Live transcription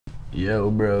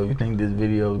Yo, bro, you think this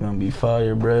video is gonna be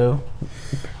fire, bro?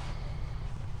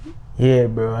 Yeah,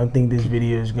 bro, I think this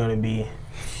video is gonna be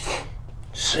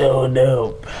so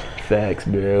dope. Facts,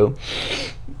 bro.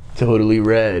 Totally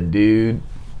rad, dude.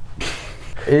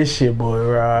 It's your boy,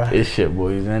 Ra. It's your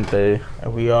boys, ain't they?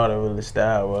 And we all the real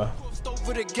style, bro.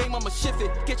 Over the game, I'ma shift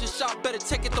it. Get your shot, better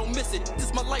take it, don't miss it.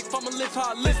 This my life, I'ma live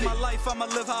how I live it. My life, I'ma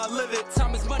live how I live it.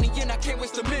 Time is money, and I can't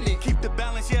waste a minute. Keep the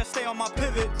balance, yeah, stay on my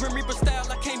pivot. Grim Reaper style,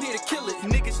 I came here to kill it.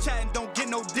 Niggas chatting, don't get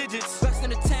no digits. Best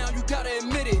in the town, you gotta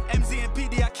admit it. MZ and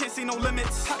PD, I can't see no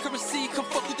limits. High currency, come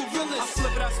fuck with the I realest.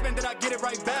 flip it, I spend it, I get it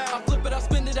right back. I flip it, I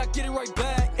spend it, I get it right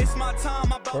back. It's my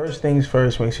time, I'm First things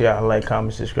first, make sure y'all like,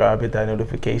 comment, subscribe, hit that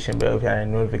notification bell. If y'all ain't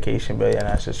notification bell, y'all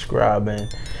not subscribing.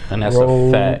 And that's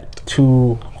a fact.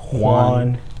 To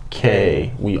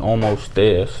 1K. We almost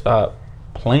there. Stop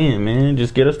playing, man.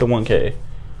 Just get us to 1K.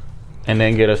 And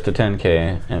then get us to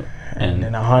 10K. And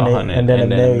then 100, and then a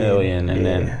million. And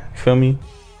then, feel me?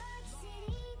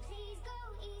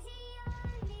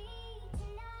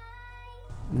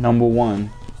 Number one,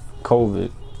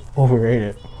 COVID.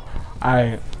 Overrated.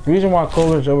 The reason why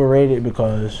COVID is overrated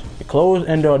because it closed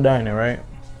indoor dining, right?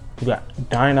 You got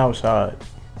dine outside.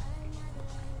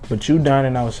 But you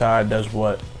dining outside does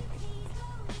what?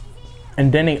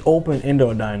 And then they open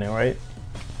indoor dining, right?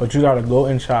 But you gotta go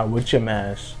inside with your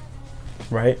mask,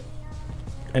 right?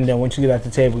 And then once you get at the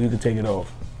table, you can take it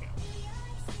off.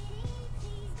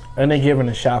 And they're giving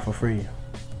a shot for free.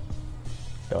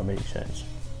 That makes sense.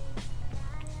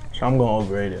 So I'm gonna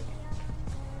overrate it.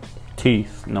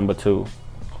 Teeth, number two.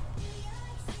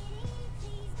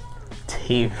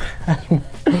 Teeth.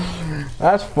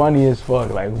 That's funny as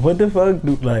fuck. Like, what the fuck?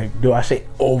 Do I say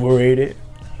overrated?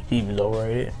 Teeth is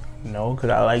overrated? No, because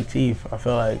I like teeth. I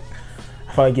feel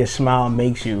like your smile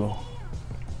makes you.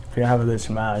 If you don't have a good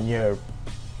smile and you're a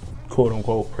quote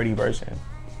unquote pretty person,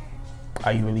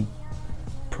 are you really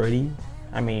pretty?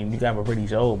 I mean, you can have a pretty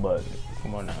soul, but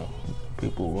come on now.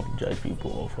 People judge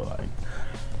people for like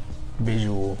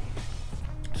visual.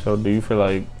 So do you feel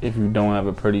like if you don't have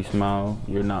a pretty smile,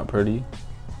 you're not pretty?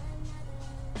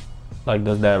 Like,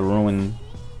 does that ruin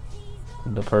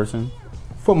the person?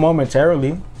 For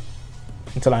momentarily,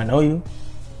 until I know you,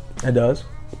 it does.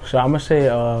 So I'm gonna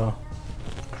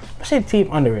say teeth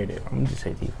underrated. I'm gonna just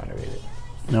say teeth underrated.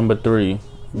 Number three,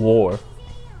 war.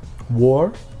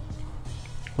 War?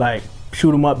 Like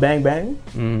shoot 'em up, bang bang?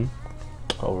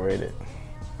 Mm-hmm. Overrated.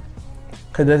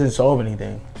 Cause it doesn't solve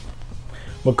anything.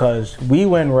 Because we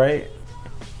win, right?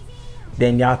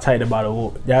 Then y'all tight about the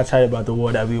war. Y'all tight about the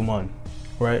war that we won,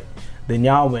 right? Then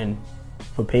y'all win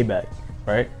for payback,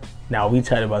 right? Now we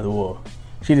tight about the war.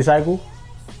 See the cycle?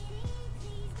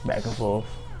 Back and forth.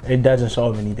 It doesn't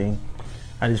solve anything.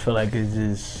 I just feel like it's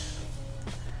just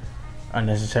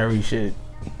unnecessary shit.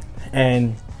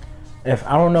 And I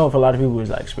don't know if a lot of people is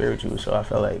like spiritual, so I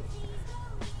feel like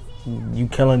you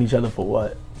killing each other for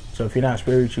what? So if you're not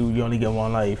spiritual, you only get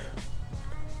one life.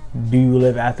 Do you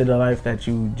live after the life that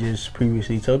you just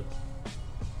previously took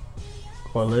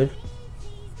or lived?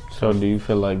 So do you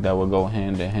feel like that would go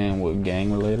hand in hand with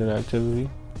gang-related activity?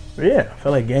 Yeah, I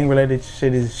feel like gang-related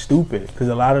shit is stupid because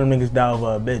a lot of them niggas die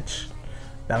over a bitch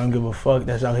that don't give a fuck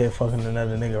that's out here fucking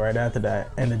another nigga right after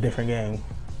that in a different gang.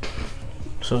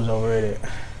 So it's overrated.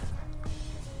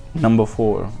 Number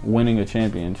four, winning a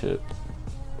championship.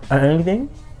 Anything?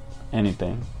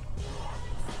 Anything.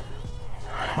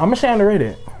 I'm gonna say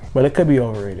underrated, but it could be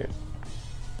overrated.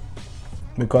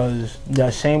 Because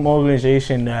that same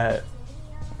organization that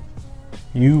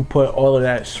you put all of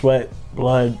that sweat,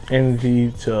 blood,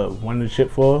 energy to win the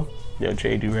chip for, they'll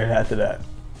trade you right after that.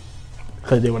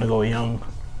 Because they want to go young.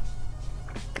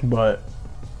 But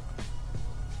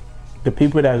the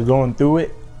people that's going through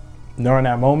it during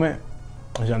that moment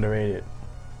is underrated.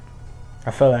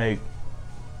 I feel like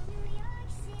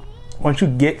once you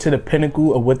get to the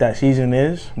pinnacle of what that season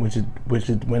is, which is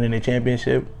winning the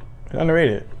championship, it's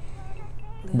underrated.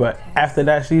 But after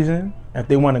that season, if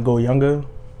they want to go younger,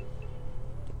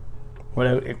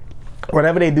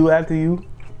 whatever they do after you,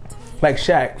 like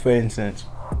Shaq, for instance.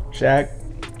 Shaq,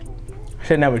 I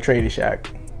should never traded Shaq.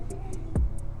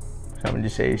 So I'm gonna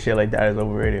just say shit like that is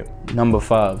overrated. Number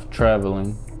five,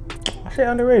 traveling. I say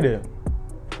underrated.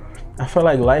 I feel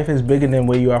like life is bigger than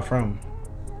where you are from.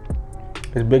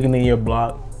 It's bigger than your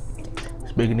block.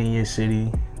 It's bigger than your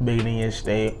city. It's bigger than your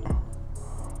state.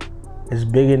 It's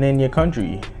bigger than your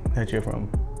country that you're from.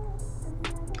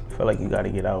 I feel like you gotta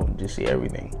get out and just see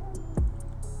everything.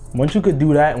 Once you could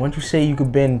do that, once you say you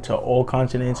could been to all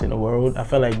continents in the world, I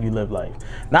feel like you live life.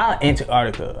 Not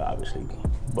Antarctica, obviously,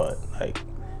 but like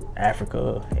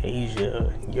Africa,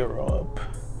 Asia, Europe,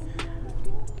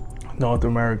 North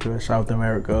America, South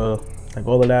America, like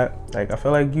all of that. Like I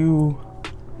feel like you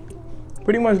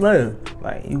pretty much live.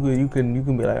 Like you can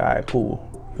be like, all right,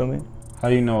 cool. Feel me? How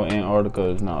you know Antarctica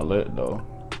is not lit though?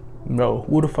 Bro,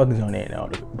 who the fuck is on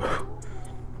Antarctica, bro?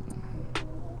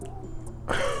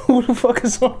 Who the fuck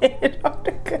is on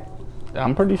Antarctica?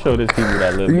 I'm pretty sure there's people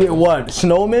that live You there. get what?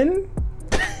 Snowmen?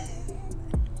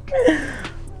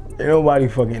 Ain't nobody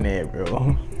fucking there,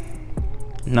 bro.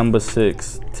 Number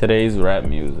 6, today's rap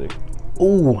music.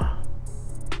 Ooh.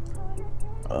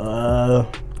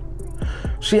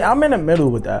 See, I'm in the middle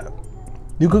with that.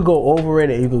 You could go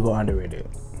overrated, you could go underrated.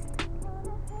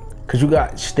 Cause you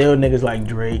got still niggas like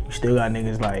Drake, you still got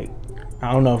niggas like,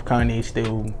 I don't know if Kanye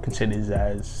still considers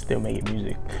as still making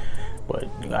music, but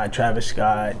you got Travis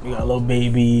Scott, you got Lil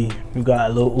Baby, you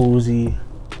got Lil Uzi.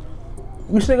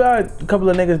 You still got a couple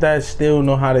of niggas that still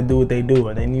know how to do what they do,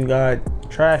 and then you got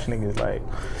trash niggas like,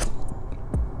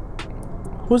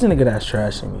 who's the nigga that's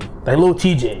trashing me? Like Lil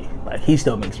TJ, like he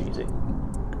still makes music.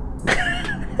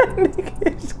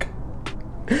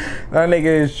 That nigga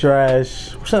is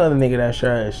trash. What's another nigga that's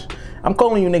trash? I'm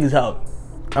calling you niggas out.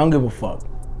 I don't give a fuck.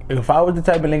 If I was the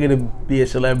type of nigga to be a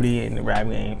celebrity in the rap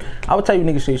game, I would tell you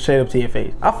niggas straight up to your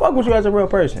face. I fuck with you as a real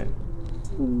person,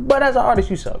 but as an artist,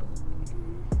 you suck.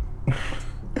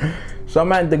 So I'm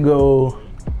gonna have to go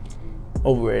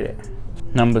overrated.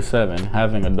 Number 7,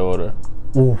 having a daughter.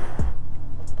 Oof.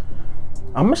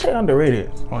 I'm gonna say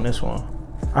underrated on this one.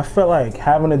 I feel like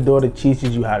having a daughter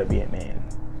teaches you how to be a man.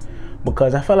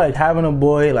 Because I feel like having a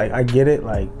boy, like I get it,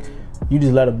 like you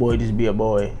just let a boy just be a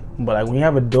boy. But like when you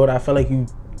have a daughter, I feel like you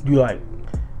like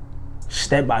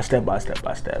step by step by step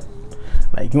by step.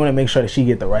 Like you wanna make sure that she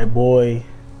get the right boy. You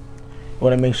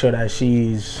wanna make sure that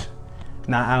she's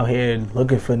not out here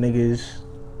looking for niggas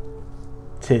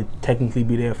to technically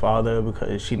be their father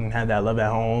because she didn't have that love at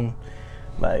home.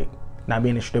 Like not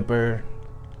being a stripper,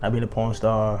 not being a porn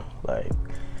star, like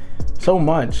so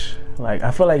much. Like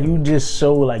I feel like you just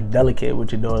so like delicate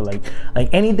with your daughter. Like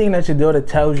anything that your daughter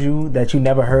tells you that you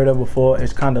never heard of before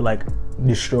is kind of like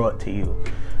distraught to you.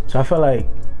 So I feel like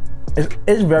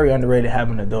it's very underrated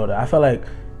having a daughter. I feel like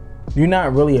you're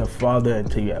not really a father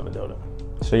until you have a daughter.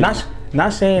 So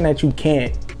Not saying that you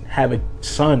can't have a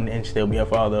son and still be a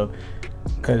father,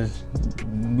 because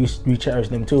we cherish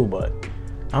them too. But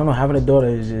I don't know, having a daughter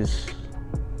is just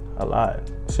a lot.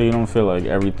 So you don't feel like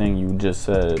everything you just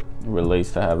said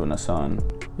relates to having a son?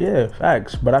 Yeah,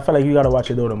 facts. But I feel like you gotta watch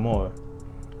your daughter more.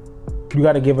 You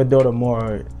gotta give a daughter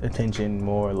more attention,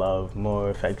 more love, more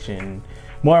affection,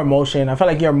 more emotion. I feel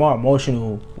like you're more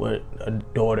emotional with a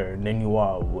daughter than you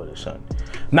are with a son.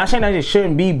 I'm not saying that it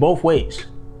shouldn't be both ways,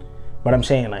 but I'm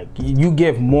saying like you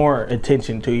give more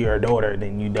attention to your daughter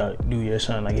than you do your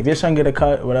son. Like if your son get a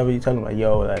cut or whatever, you tell him like,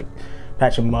 yo, like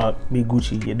patch him up, be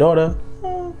Gucci. Your daughter,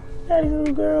 oh, daddy,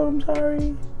 little girl, I'm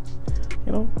sorry.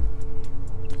 You know?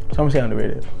 So I'm gonna say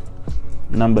underrated.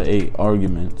 Number 8,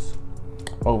 arguments.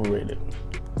 Overrated.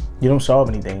 You don't solve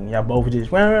anything. Y'all both just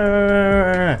fuck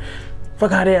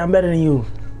out of here, I'm better than you.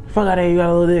 Fuck out of here, you got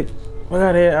a little dick. Fuck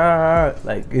out of here,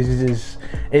 like it's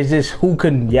just who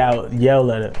can yell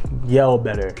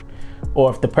better.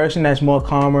 Or if the person that's more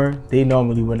calmer, they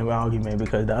normally win the argument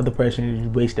because the other person is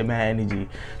wasting mad energy.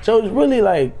 So it's really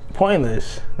like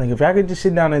pointless. Like if I could just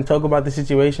sit down and talk about the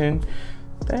situation,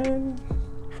 then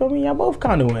for me, y'all both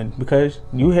kind of win because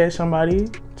you hear somebody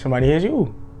hears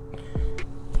you.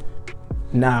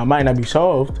 Now, it might not be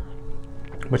solved,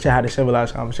 but you had a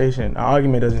civilized conversation. An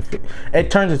argument doesn't fit. It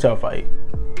turns into a fight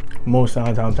most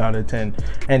times out of 10.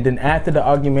 And then after the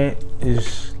argument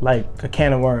is like a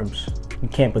can of worms. You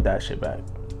can't put that shit back.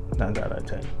 9 out of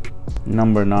 10.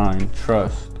 Number 9,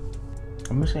 trust.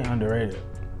 I'm gonna say underrated.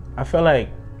 I feel like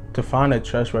to find a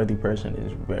trustworthy person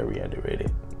is very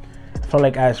underrated. I feel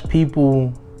like as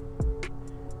people,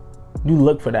 you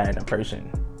look for that in a person.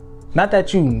 Not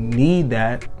that you need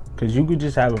that, because you could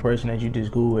just have a person that you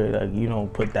just go with, like you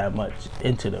don't put that much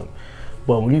into them.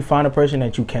 But when you find a person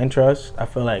that you can trust, I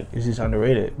feel like it's just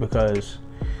underrated because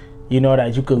you know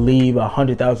that you could leave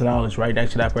 $100,000 right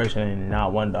next to that person and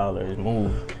not $1 is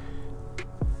moved.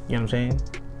 You know what I'm saying?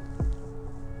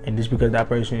 And just because that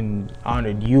person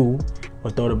honored you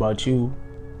or thought about you,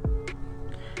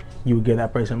 you would give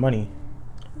that person money.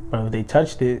 But if they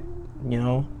touched it, you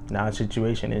know, now the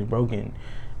situation is broken.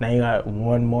 Now you got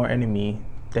one more enemy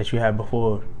that you had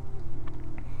before.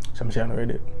 So I'm saying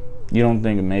underrated. You don't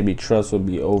think maybe trust would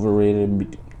be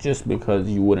overrated just because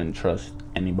you wouldn't trust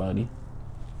anybody?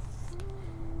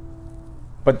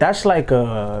 But that's like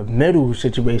a middle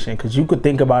situation because you could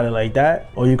think about it like that,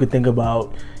 or you could think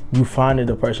about you finding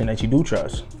the person that you do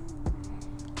trust.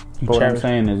 But what I'm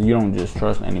saying is you don't just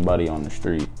trust anybody on the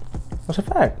street. That's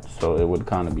a fact. So it would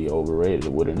kind of be overrated,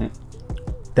 wouldn't it?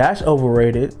 That's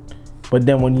overrated. But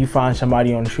then when you find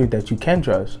somebody on the street that you can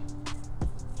trust,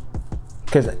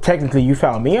 because technically you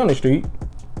found me on the street.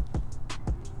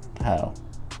 How?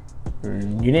 You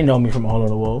didn't know me from a hole in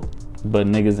the wall. But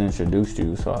niggas introduced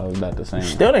you, so how is that the same?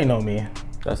 Still ain't know me.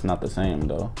 That's not the same,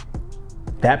 though.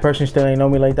 That person still ain't know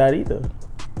me like that either.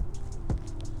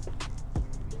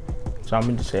 So I'm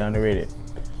gonna just say underrated.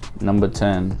 Number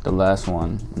 10, the last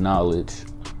one, knowledge.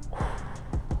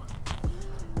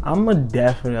 I'm gonna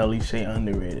definitely say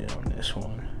underrated on this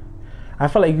one. I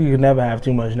feel like you could never have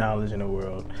too much knowledge in the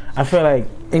world. I feel like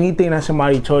anything that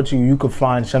somebody taught you, you could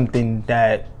find something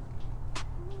that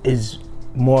is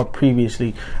more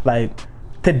previously. Like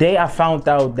today I found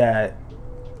out that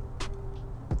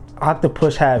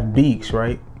octopus have beaks,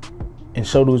 right? And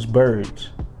so does birds.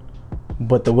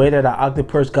 But the way that an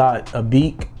octopus got a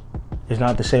beak is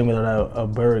not the same way that a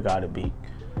bird got a beak.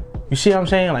 You see what I'm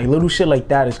saying? Like little shit like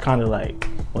that is kind of like,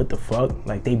 what the fuck?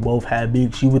 Like they both have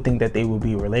beaks. You would think that they would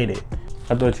be related.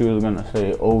 I thought you was gonna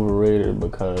say overrated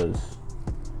because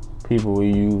people will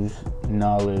use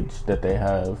knowledge that they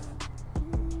have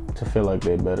to feel like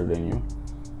they're better than you.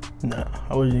 No,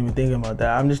 I wasn't even thinking about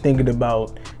that. I'm just thinking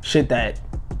about shit that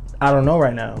I don't know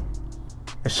right now.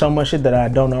 There's so much shit that I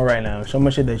don't know right now. So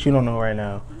much shit that you don't know right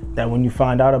now. That when you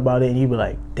find out about it, and you be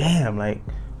like, damn, like,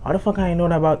 why the fuck I ain't know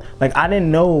that about? Like, I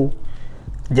didn't know.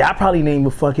 Y'all probably didn't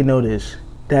even fucking know this.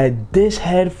 That this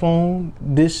headphone,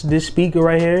 this speaker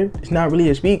right here, it's not really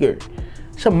a speaker.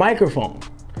 It's a microphone.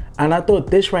 And I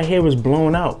thought this right here was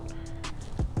blown out.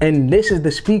 And this is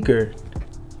the speaker.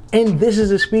 And this is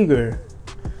the speaker.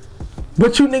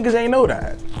 But you niggas ain't know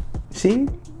that. See?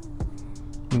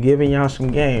 I'm giving y'all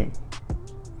some game.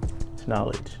 It's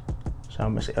knowledge. So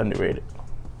I'm gonna say underrated.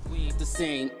 We ain't the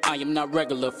same. I am not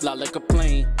regular, fly like a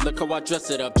plane. Look how I dress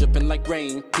it up, dripping like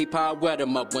rain. Peep how I wet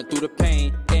them up, went through the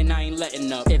pain. And I ain't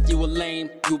letting up. If you a lame,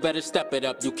 you better step it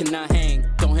up. You cannot hang.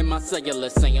 Don't hit my cellular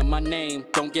saying my name.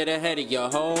 Don't get ahead of your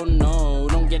hoe, no.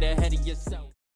 Don't get ahead of yourself.